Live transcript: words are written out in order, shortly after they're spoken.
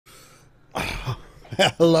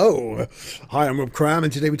Hello, hi, I'm Cram,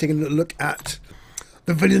 and today we're taking a look at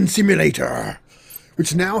the Villain Simulator,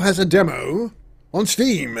 which now has a demo on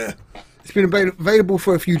Steam. It's been available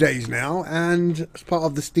for a few days now, and as part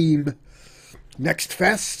of the Steam Next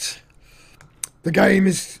Fest, the game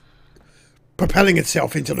is propelling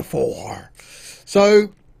itself into the fore. So,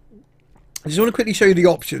 I just want to quickly show you the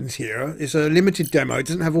options here. It's a limited demo, it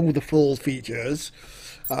doesn't have all the full features.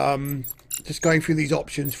 Just going through these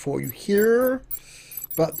options for you here.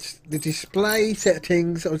 But the display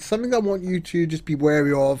settings are something I want you to just be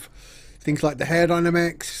wary of. Things like the hair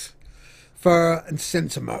dynamics, fur and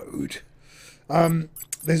sensor mode.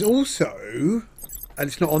 There's also, and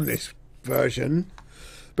it's not on this version,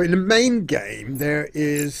 but in the main game there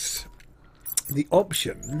is the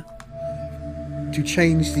option to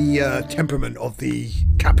change the temperament of the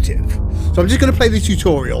captive. So I'm just going to play the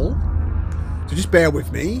tutorial, so just bear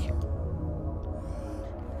with me.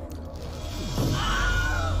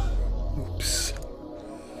 Oops.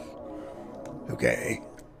 Okay.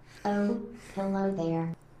 Oh, hello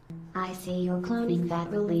there. I see your cloning vat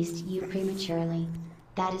released you prematurely.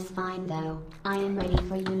 That is fine though. I am ready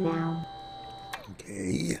for you now.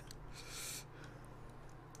 Okay.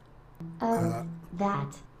 Oh, that.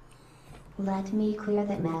 Let me clear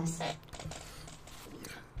that mess.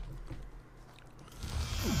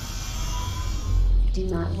 Do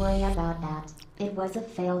not worry about that. It was a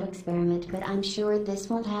failed experiment, but I'm sure this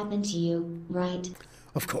won't happen to you, right?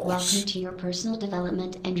 Of course. Welcome to your personal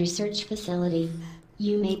development and research facility.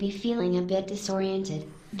 You may be feeling a bit disoriented.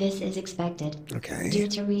 This is expected. Okay. Due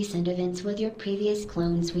to recent events with your previous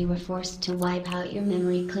clones, we were forced to wipe out your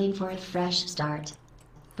memory clean for a fresh start.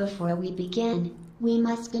 Before we begin, we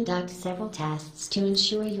must conduct several tests to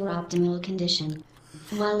ensure your optimal condition.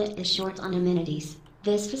 While it is short on amenities,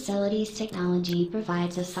 this facility's technology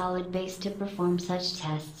provides a solid base to perform such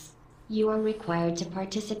tests. You are required to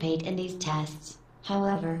participate in these tests.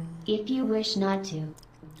 However, if you wish not to,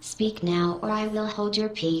 speak now or I will hold your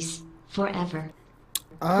peace forever.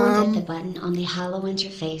 Point at the button on the hollow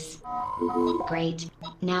interface. Great.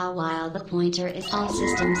 Now while the pointer is all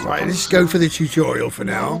systems Right, let's go for the tutorial for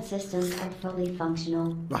now. the systems are fully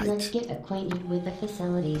functional. Right. Let's get acquainted with the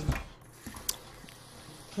facilities.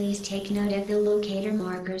 Please take note of the locator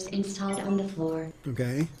markers installed on the floor.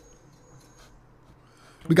 Okay.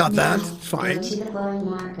 We got that. Now, Fine. go to the glowing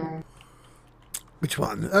marker. Which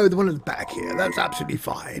one? Oh, the one at the back here. That's absolutely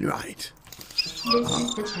fine. Right. This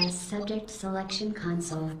is the test subject selection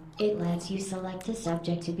console. It lets you select a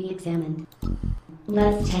subject to be examined.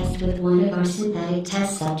 Let's test with one of our synthetic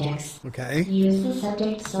test subjects. Okay. Use the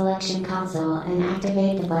subject selection console and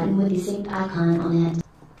activate the button with the synced icon on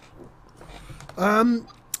it.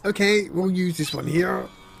 Okay, we'll use this one here.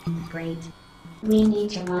 Great. We need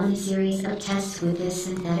to run a series of tests with this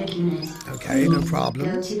synthetic unit. Okay, no Go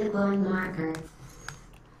problem. to the glowing marker.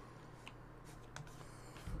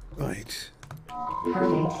 Right.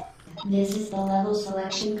 Perfect. This is the level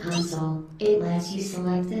selection console. It lets you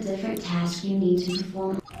select the different tasks you need to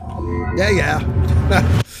perform. Yeah.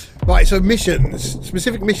 Right, so missions.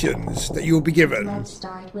 Specific missions that you will be given. Let's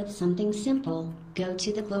start with something simple. Go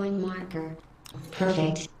to the glowing marker.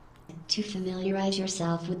 Perfect. To familiarize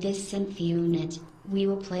yourself with this synth unit, we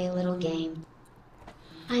will play a little game.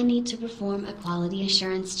 I need to perform a quality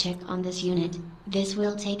assurance check on this unit. This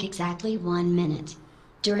will take exactly 1 minute.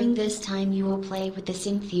 During this time you will play with the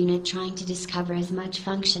synth unit, trying to discover as much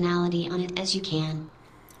functionality on it as you can.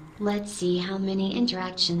 Let's see how many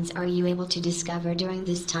interactions are you able to discover during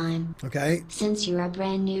this time. Okay. Since you're a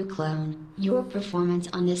brand new clone, your performance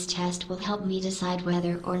on this test will help me decide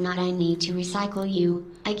whether or not I need to recycle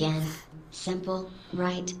you again. Simple,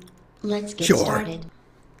 right? Let's get started.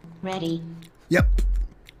 Ready? Yep.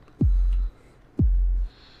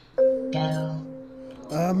 Go.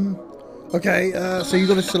 Okay, so you've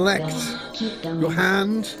got to select Keep going. your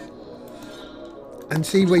hand and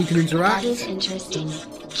see where you can interact. That is interesting.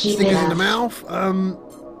 Keep Stick it it in the up.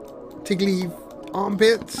 mouth. Tickly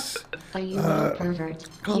armpits. Are you a little pervert?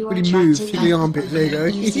 Can't You are really move. attracted Tickly by- armpits. There you go.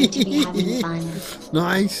 You seem to be having fun.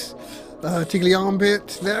 Nice. Tickly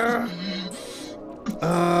armpit there.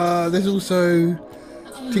 There's also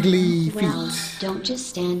tickly feet. Well, don't just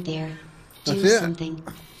stand there. Do That's it. something.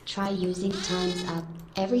 Try using times up.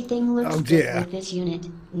 Everything looks Oh, good dear. with this unit.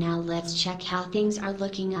 Now let's check how things are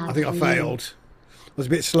looking up. I think I for you. failed. I was a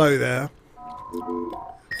bit slow there.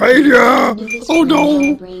 Failure! Notice Oh when you have a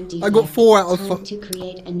no! brain I got defect. 4 out of Time 5. to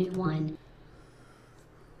create a new one.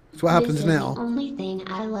 So what happens This is now? the only thing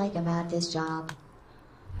I like about this job.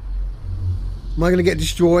 Am I going to get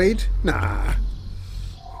destroyed? Nah.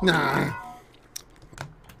 Nah.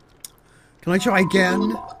 Can I try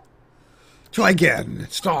again? Try again.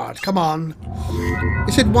 Start. Come on.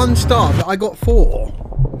 It said 1 star, but I got 4.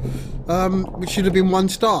 Which should have been 1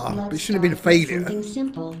 star. But it shouldn't have been a failure. Something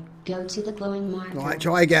simple. Go to the glowing marker. Right,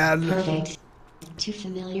 try again. Perfect. To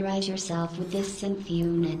familiarize yourself with this synth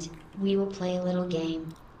unit, we will play a little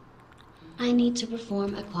game. I need to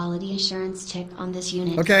perform a quality assurance check on this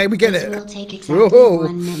unit. Okay, we get this it. Will take exactly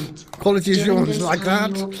 1 minute. Quality During assurance this like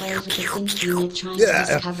time, that. You will play with the synth unit, trying Yeah,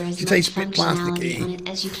 to discover as it much tastes a bit functionality plasticky. on it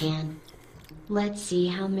as you can. Let's see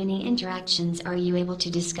how many interactions are you able to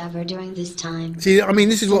discover during this time. See, I mean,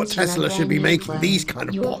 this is what Since you're a Tesla should be brand new making. clone, These kind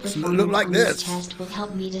of your bots that look performance like on this. Test will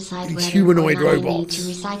help me decide These whether humanoid or not I need robots. to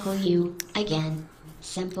recycle you again.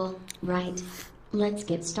 Simple, right? Let's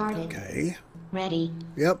get started. Okay. Ready?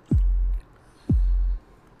 Yep.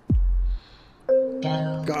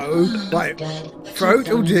 Go. Go. Right. Good. Throat.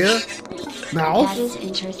 Keep Oh going. dear. That Mouth. is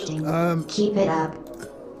interesting. Keep it up.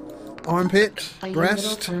 Armpit. Are you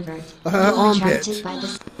Breast. a little pervert? Armpit. Attracted by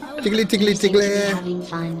this? Tickly, tickly, You seem to be tickly. having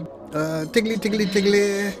fun. Tickly, tickly,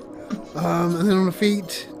 tickly. And then on the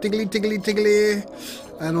feet. Tickly, tickly, tickly.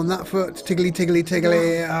 And on that foot. Tickly, tickly,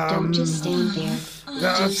 tickly. Don't just stand there. Do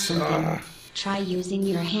That's, something. Try using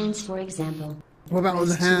your hands, for example. what about on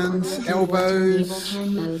the Press 2 on hands, the keyboard to enable elbows,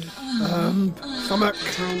 hand mode. stomach?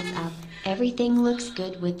 Time's up. Everything looks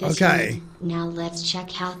good with this Okay. unit. Now let's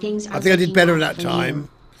check how things are I think I did looking better out that for you. time.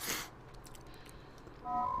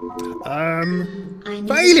 I knew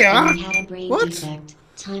Failure? I had a brain What? defect.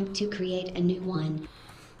 Time to create a new one.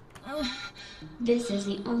 This is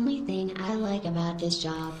the only thing I like about this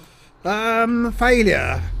job.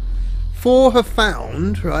 Failure. 4 have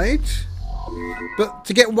found, right? But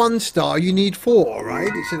to get 1 star, you need 4, right?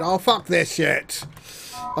 It said, oh, fuck this shit.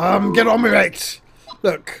 Get on with it.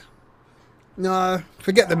 Look. No,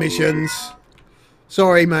 forget the missions.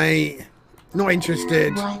 Sorry, mate. Not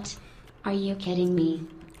interested. What? Are you kidding me?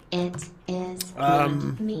 It is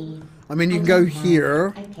not me. I mean, you can go here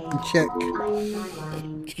and check, I'm not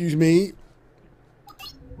lying. excuse me,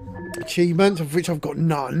 achievements, of which I've got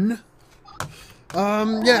none.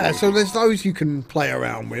 Yeah, so there's those you can play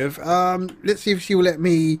around with. Let's see if she will let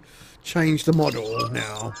me change the model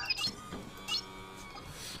now.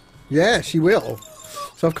 Yeah, she will.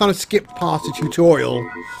 So I've kind of skipped past the tutorial.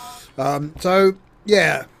 So,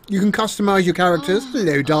 yeah, you can customize your characters.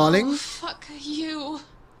 Hello, darling. Fuck you.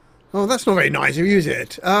 Oh, that's not very nice of you, is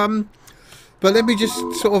it? But let me just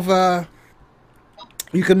sort of...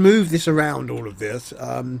 you can move this around, all of this.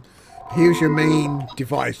 Here's your main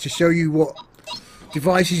device to show you what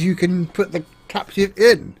devices you can put the captive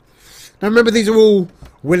in. Now remember, these are all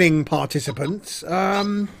willing participants.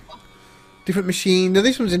 Different machine. Now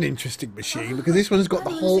this one's an interesting machine because this one's got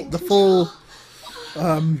the full...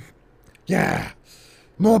 yeah.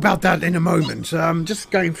 More about that in a moment. Just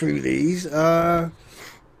going through these.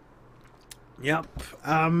 Yep.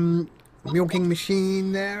 Milking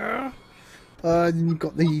machine there. You've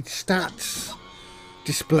got the stats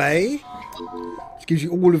display, which gives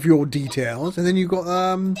you all of your details, and then you've got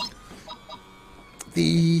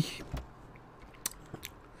the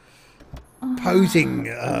posing.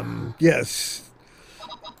 Yes.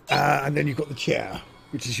 And then you've got the chair,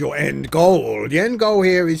 which is your end goal. The end goal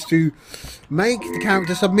here is to make the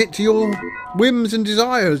character submit to your whims and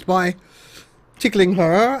desires by tickling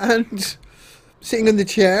her and sitting in the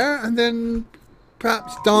chair, and then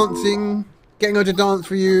perhaps dancing, getting her to dance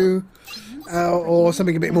for you, or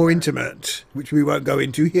something a bit more intimate, which we won't go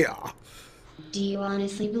into here. Do you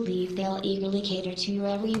honestly believe they'll eagerly cater to your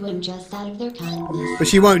every whim just out of their kindness? But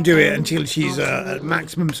she won't do it until she's at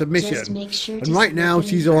maximum Just submission. make sure And to right now submit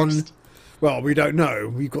them she's on... first. Well, we don't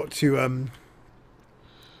know. We've got to,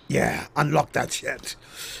 yeah, unlock that shit.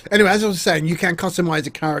 Anyway, as I was saying, you can customize the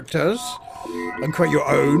characters and create your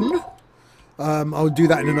own. I'll do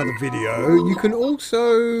that in another video. You can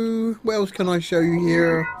also... What else can I show you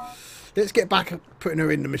here? Let's get back at putting her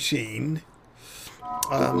in the machine.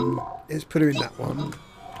 Let's put her in that one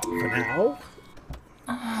for now.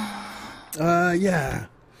 Yeah.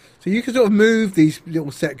 So you can sort of move these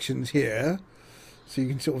little sections here. So you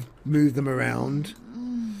can sort of move them around.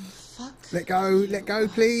 Fuck. Let go,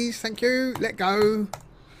 please. Thank you. Let go.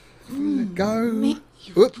 Let go. You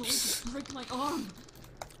Oops. break my arm.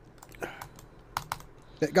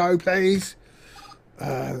 Let go, please.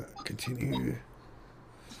 Continue.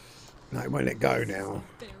 No, it won't let go now.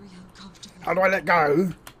 Very uncomfortable. How do I let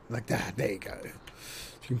go? Like that. There you go. So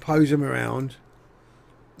you can pose them around.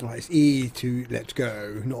 Right, it's E to let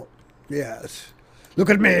go, not yes. Look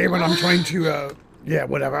at me when I'm trying to, yeah,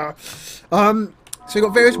 whatever. So you've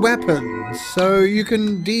got various weapons. So you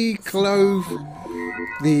can declove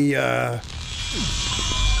the,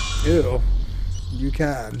 ew, you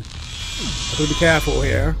can. I've got to be careful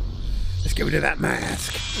here. Let's get rid of that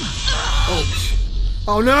mask. Oh,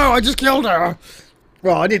 oh no, I just killed her.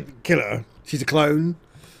 Well, I didn't kill her. She's a clone.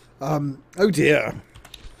 Oh dear.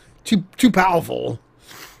 Too powerful.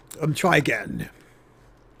 Try again.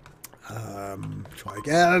 Try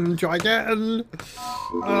again. Try again.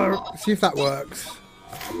 See if that works.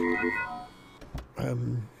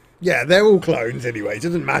 Yeah, they're all clones anyway. It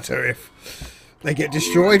doesn't matter if they get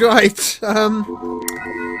destroyed, right?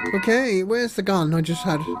 Okay, where's the gun? I just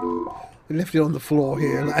had... I left it on the floor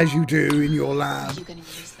here, as you do in your lab.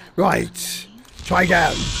 Right. Try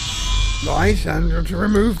again. Right, and to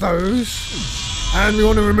remove those. And we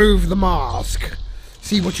want to remove the mask.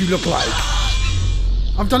 See what you look like.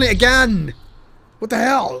 I've done it again! What the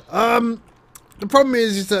hell? The problem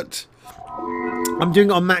is that I'm doing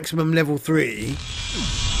it on maximum level 3.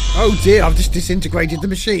 Oh dear, I've just disintegrated the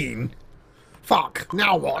machine. Fuck,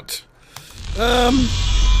 now what?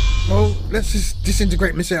 Well, let's just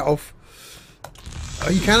disintegrate myself.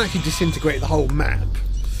 You can actually disintegrate the whole map.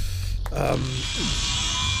 I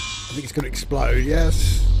think it's going to explode,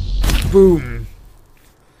 yes. Boom.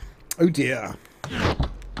 Oh dear.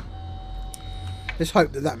 Let's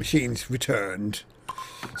hope that that machine's returned.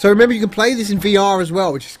 So remember, you can play this in VR as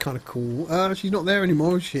well, which is kind of cool. She's not there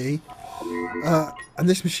anymore, is she? And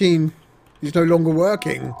this machine is no longer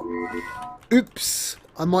working. Oops.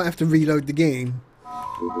 I might have to reload the game.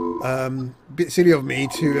 Bit silly of me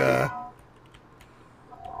to...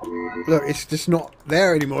 Look, it's just not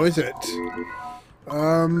there anymore, is it?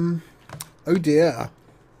 Oh dear.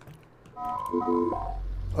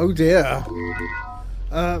 Oh dear.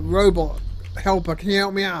 Robot helper, can you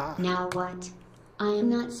help me out? Now what? I am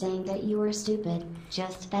not saying that you are stupid,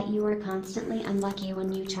 just that you are constantly unlucky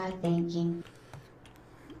when you try thinking.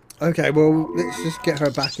 Okay, well, let's just get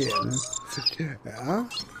her back in. Yeah.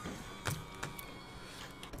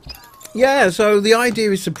 Yeah, so the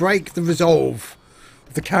idea is to break the resolve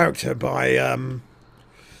of the character by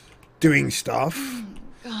doing stuff.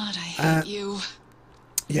 God, I hate you.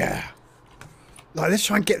 Yeah. Like, let's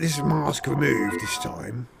try and get this mask removed this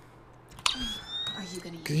time.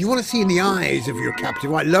 Because you want to see in the eyes of your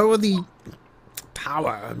captive. Right, lower the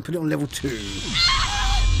power and put it on level 2.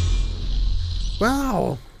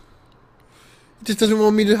 Wow. It just doesn't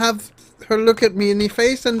want me to have her look at me in the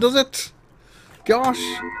face, then, does it? Gosh.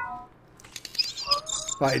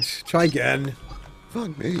 Right, try again.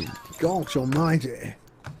 Fuck me. Gosh almighty.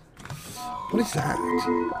 What is that?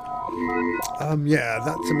 Yeah,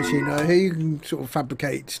 that's a machine. Here you can sort of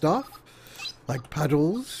fabricate stuff. Like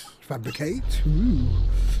paddles. Fabricate. Ooh,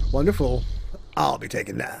 wonderful. I'll be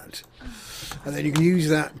taking that. And then you can use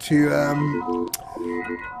that to...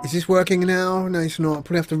 is this working now? No, it's not. I'll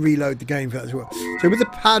probably have to reload the game for that as well. So with the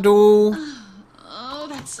paddle... Oh,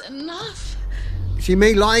 that's enough. She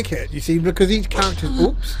may like it, you see, because each character...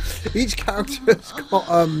 Oops. Each character's got...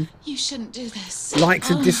 You shouldn't do this. likes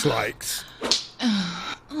and dislikes.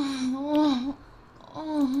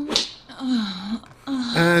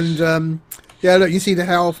 And... yeah, look, you see the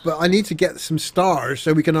health, but I need to get some stars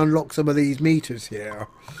so we can unlock some of these meters here.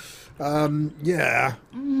 Yeah.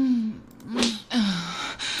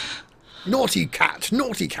 Naughty cat,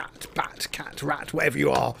 bat, cat, rat, whatever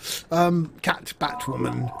you are. Cat, bat,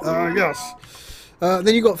 woman. Yes.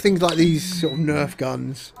 Then you've got things like these sort of Nerf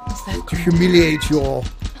guns to humiliate your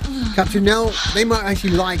captain. Now, they might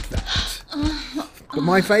actually like that. But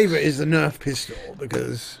my favourite is the Nerf pistol,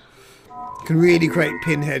 because... can really create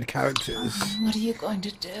pinhead characters. What are you going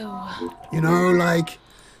to do? You know, like,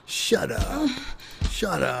 shut up,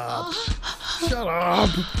 shut up, shut up,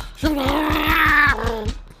 shut up.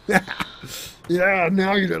 Yeah,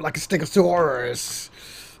 now you look like a stegosaurus.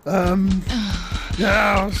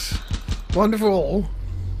 Yes, wonderful.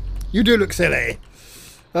 You do look silly.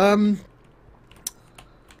 Yeah.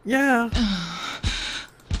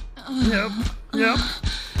 Yep.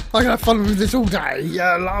 I can have fun with this all day.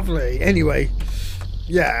 Yeah, lovely. Anyway,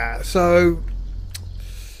 yeah, so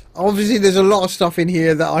obviously there's a lot of stuff in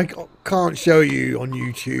here that I can't show you on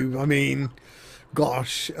YouTube. I mean,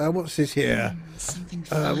 gosh, what's this here? Something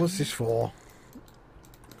fun. What's this for?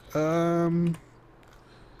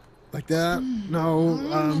 Like that? No.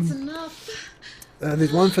 That's enough.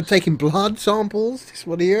 There's one for taking blood samples. This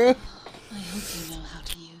one here. I hope you know how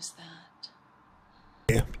to use that.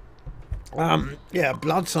 Yeah. Yeah,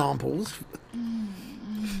 blood samples.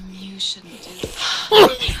 You shouldn't do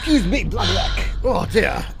that. Excuse me, blood wreck. Oh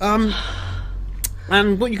dear. And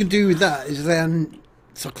what you can do with that is then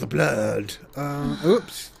suck the blood.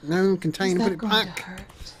 Oops, no container, put it back.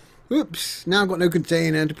 Oops, now I've got no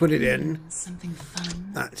container to put it in. Something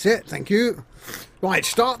fun. That's it, thank you. Right,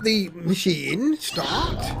 start the machine.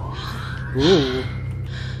 Start. Ooh.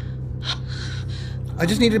 I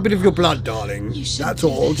just need a bit of your blood, darling. That's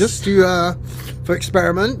all. Just to for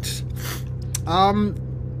experiment.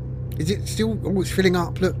 Is it still? Oh, it's filling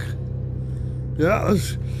up. Look. Yeah.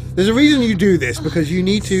 There's a reason you do this, because you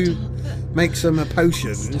need to make some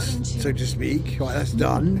potions, so to speak. Right, that's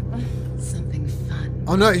done. Something fun.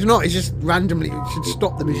 Oh no, it's not. It's just randomly. You should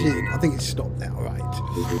stop the machine. I think it's stopped now. Right.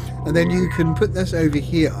 And then you can put this over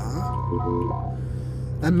here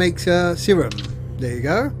and make serum. There you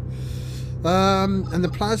go. And the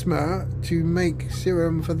plasma to make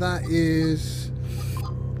serum for that is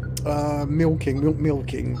milking.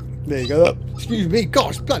 There you go. Excuse me.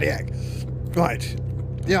 Gosh, bloody heck. Right.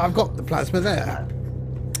 Yeah, I've got the plasma there.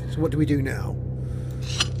 So what do we do now?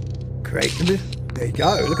 Create them. There you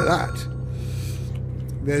go. Look at that.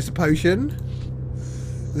 There's the potion.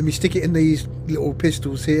 Let me stick it in these little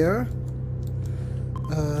pistols here.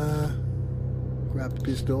 Grab the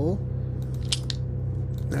pistol.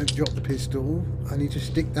 No, drop the pistol. I need to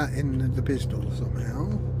stick that in the pistol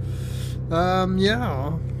somehow.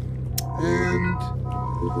 Yeah. And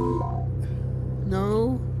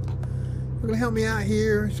no. You're gonna help me out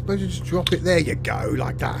here. I suppose you just drop it. There you go,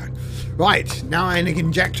 like that. Right, now I can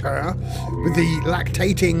inject her with the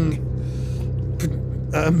lactating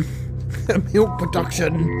milk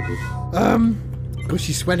production. Because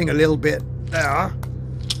she's sweating a little bit there.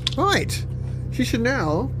 Right. She should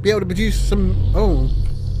now be able to produce some. Oh,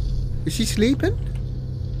 is she sleeping?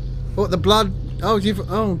 What, the blood? Oh,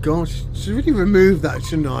 oh gosh, should really remove that,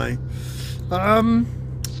 shouldn't I?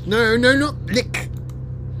 No, not lick.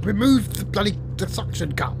 Remove the bloody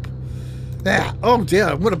suction cup. There. Oh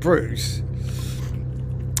dear, what a bruise.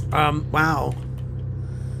 Wow.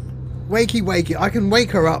 Wakey. I can wake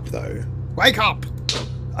her up though. Wake up!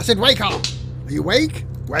 I said wake up! Are you awake?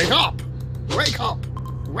 Wake up! Wake up!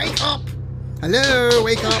 Wake up! Hello,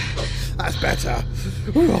 wake up! That's better.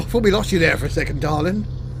 Ooh, I thought we lost you there for a second, darling.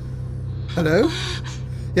 Hello?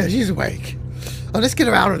 Yeah, she's awake. Oh, let's get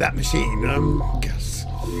her out of that machine. Yes.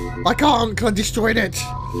 I can't, because I destroyed it.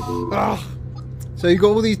 Oh. So you've got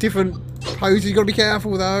all these different poses. You've got to be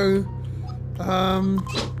careful, though.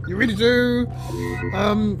 You really do.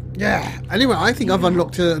 Yeah. Anyway, I think I've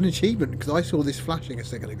unlocked an achievement, because I saw this flashing a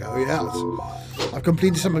second ago. Yes. I've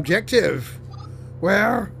completed some objective.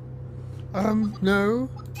 Where? No.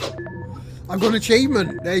 I've got an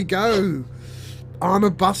achievement. There you go.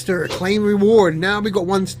 Armor Buster. Claim reward. Now we've got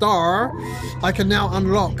 1 star. I can now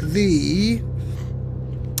unlock the...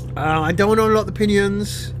 I don't want to unlock the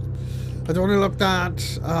pinions. I don't want to unlock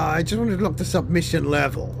that. I just want to unlock the submission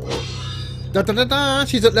level.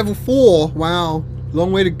 She's at level 4. Wow.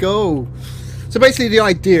 Long way to go. So basically the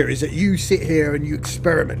idea is that you sit here and you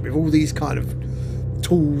experiment with all these kind of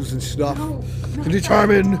tools and stuff to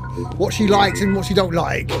determine what she likes and what she don't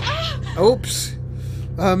like. Oops.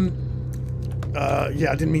 Yeah,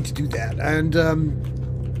 I didn't mean to do that. And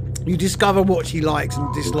you discover what she likes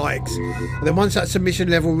and dislikes. And then once that submission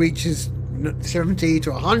level reaches 70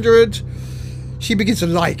 to 100, she begins to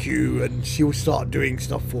like you and she will start doing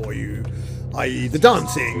stuff for you, i.e. the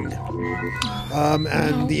dancing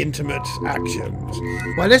and the intimate actions.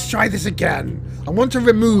 Well, let's try this again. I want to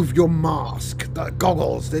remove your mask, the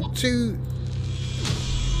goggles. They're too...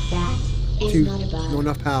 That is not a bug. Not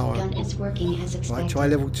enough power. Gun is working as expected. Right, try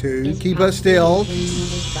level 2. This Keep her still.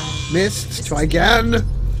 bug. Missed. Try again.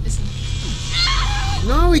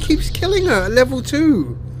 No, he keeps killing her at level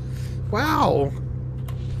 2. Wow.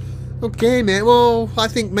 Okay, man. Well, I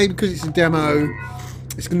think maybe because it's a demo,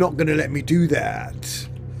 it's not going to let me do that.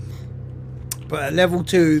 But at level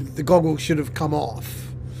 2, the goggles should have come off.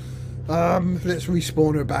 Let's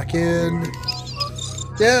respawn her back in.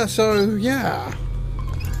 Yeah, so, yeah.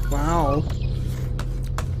 Wow.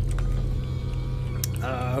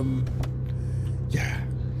 Yeah.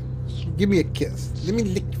 Give me a kiss. Let me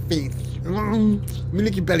lick your face. Let me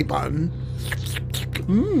lick your belly button.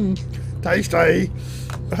 Tasty.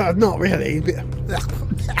 Not really.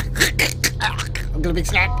 I'm gonna be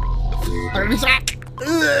sick.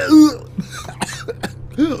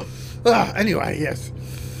 Anyway, yes.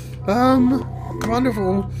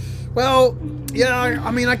 Wonderful. Well, yeah,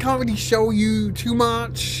 I mean, I can't really show you too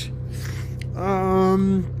much.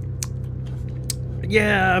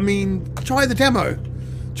 Yeah, I mean, try the demo.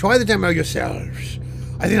 Try the demo yourselves.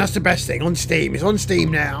 I think that's the best thing on Steam. It's on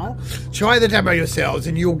Steam now. Try the demo yourselves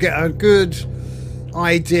and you'll get a good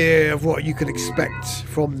idea of what you can expect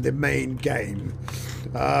from the main game.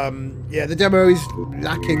 Yeah, the demo is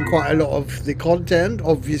lacking quite a lot of the content,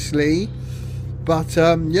 obviously. But,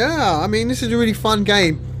 yeah, I mean, this is a really fun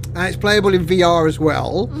game. And it's playable in VR as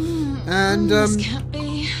well. And, this can't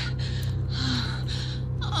be.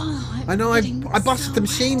 Oh, I know I busted the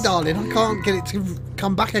machine, darling. I can't get it to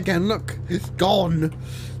come back again. Look, it's gone.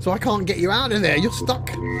 So I can't get you out of there. You're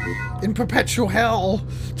stuck in perpetual hell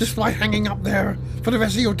just by hanging up there for the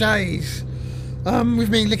rest of your days. With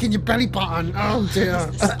me licking your belly button. Oh dear.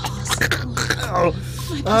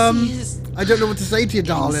 I don't know what to say to you,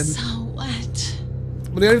 darling. So wet.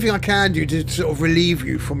 Well, the only thing I can do to sort of relieve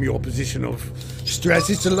you from your position of stress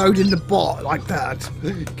is to load in the bot like that.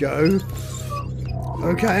 There you go.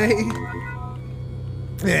 Okay.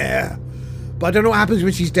 Yeah. But I don't know what happens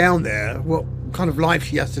when she's down there. What kind of life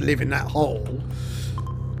she has to live in that hole.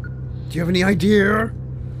 Do you have any idea?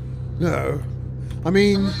 No. I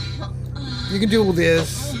mean, you can do all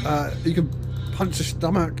this. You can punch the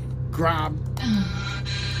stomach, grab.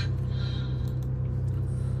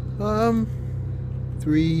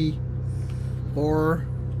 3, 4.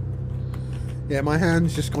 Yeah, my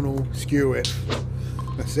hand's just gonna skew it.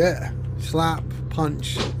 That's it. Slap,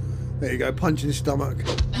 punch. There you go, punch in the stomach.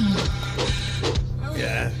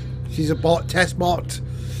 Yeah, she's a bot, test bot.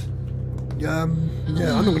 Yeah, I'm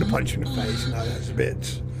not gonna punch you in the face. No, that's a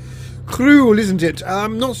bit cruel, isn't it?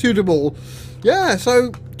 Not suitable. Yeah,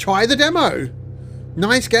 so try the demo.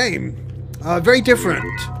 Nice game. Very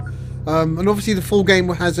different. And obviously the full game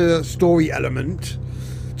has a story element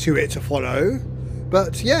to it to follow.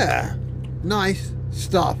 But yeah, nice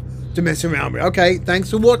stuff to mess around with. Okay, thanks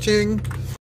for watching.